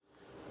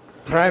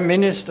Prime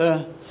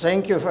Minister,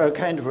 thank you for your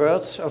kind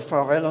words of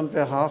farewell on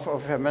behalf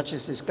of Her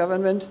Majesty's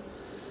government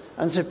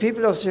and the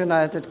people of the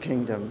United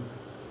Kingdom.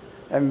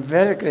 I'm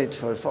very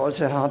grateful for all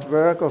the hard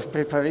work of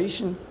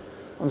preparation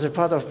on the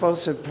part of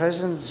both the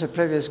President and the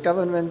previous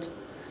government,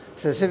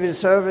 the civil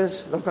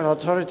service, local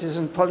authorities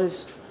and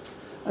police,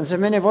 and the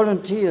many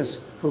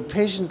volunteers who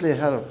patiently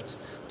helped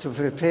to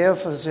prepare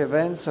for the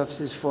events of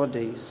these 4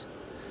 days.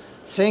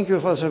 Thank you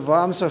for the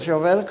warmth of your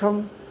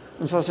welcome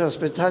and for the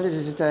hospitality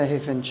that I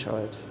have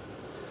enjoyed.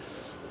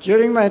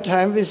 During my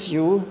time with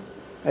you,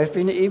 I've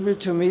been able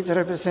to meet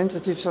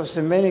representatives of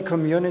the many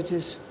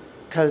communities,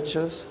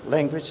 cultures,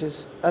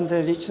 languages, and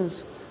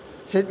religions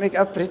that make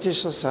up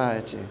British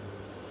society.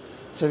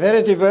 The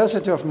very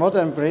diversity of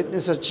modern Britain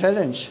is a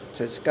challenge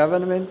to its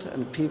government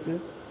and people,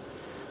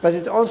 but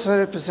it also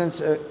represents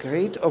a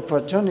great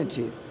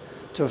opportunity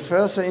to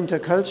further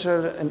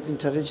intercultural and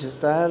interreligious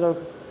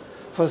dialogue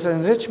for the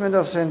enrichment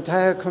of the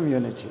entire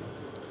community.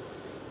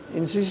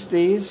 In these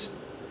days,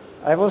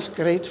 I was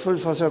grateful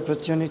for the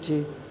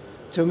opportunity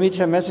to meet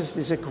Her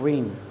Majesty the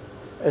Queen,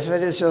 as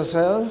well as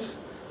yourself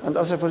and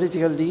other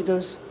political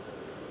leaders,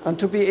 and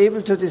to be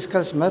able to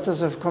discuss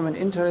matters of common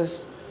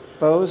interest,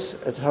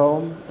 both at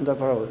home and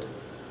abroad.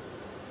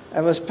 I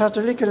was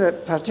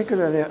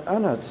particularly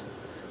honored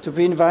to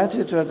be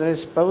invited to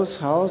address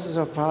both houses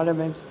of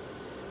Parliament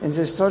in the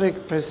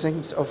historic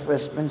precincts of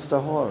Westminster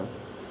Hall.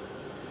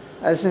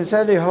 I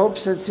sincerely hope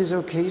that these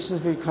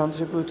occasions will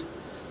contribute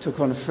to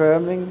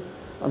confirming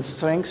and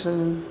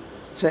strengthening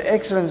the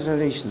excellent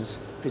relations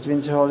between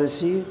the Holy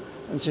See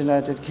and the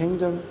United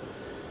Kingdom,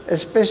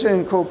 especially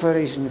in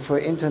cooperation for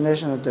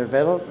international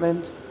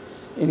development,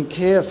 in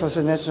care for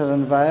the natural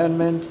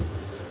environment,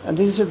 and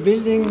in the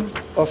building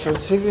of a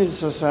civil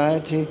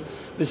society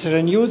with a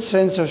renewed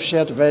sense of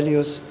shared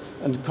values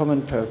and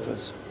common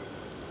purpose.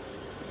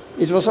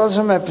 It was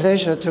also my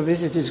pleasure to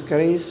visit His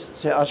Grace,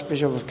 the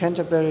Archbishop of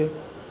Canterbury,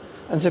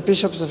 and the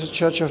bishops of the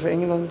Church of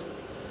England,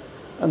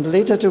 and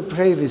later to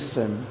pray with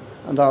them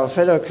and our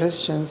fellow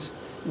Christians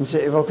in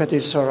the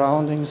evocative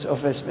surroundings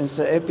of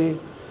Westminster Abbey,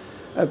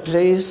 a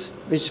place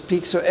which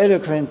speaks so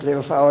eloquently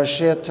of our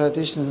shared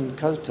traditions and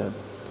culture.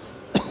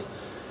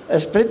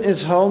 As Britain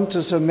is home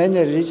to so many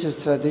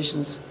religious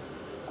traditions,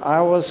 I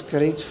was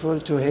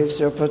grateful to have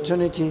the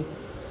opportunity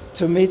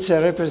to meet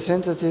their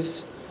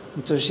representatives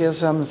and to share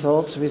some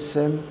thoughts with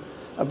them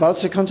about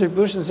the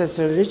contributions that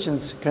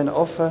religions can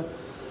offer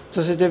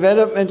to the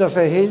development of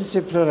a healthy,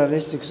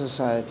 pluralistic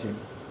society.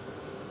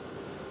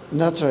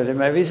 Naturally,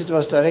 my visit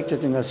was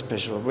directed in a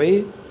special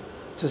way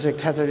to the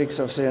Catholics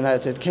of the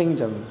United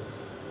Kingdom.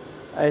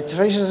 I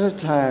treasure the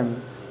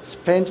time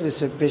spent with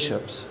the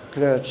bishops,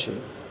 clergy,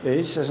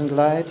 religious and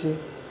laity,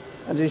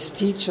 and with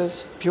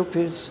teachers,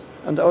 pupils,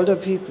 and older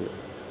people.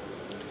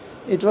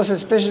 It was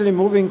especially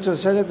moving to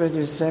celebrate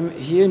with them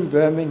here in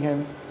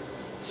Birmingham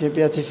the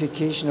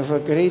beatification of a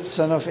great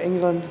son of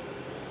England,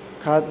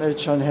 Cardinal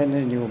John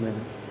Henry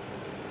Newman.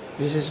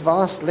 With his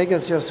vast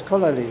legacy of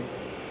scholarly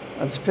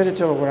and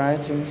spiritual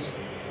writings,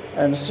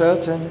 I am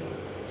certain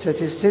that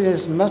he still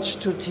has much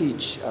to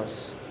teach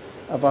us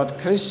about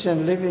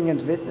Christian living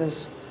and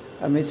witness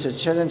amidst the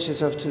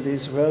challenges of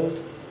today's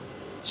world,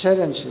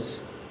 challenges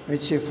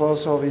which he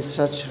foresaw with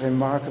such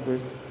remarkable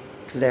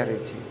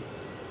clarity.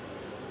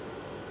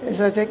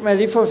 As I take my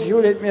leave of you,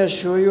 let me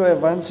assure you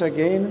once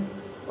again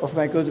of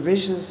my good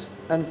wishes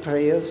and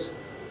prayers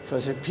for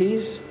the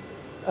peace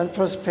and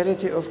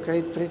prosperity of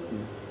Great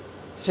Britain.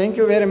 Thank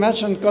you very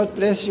much, and God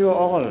bless you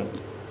all.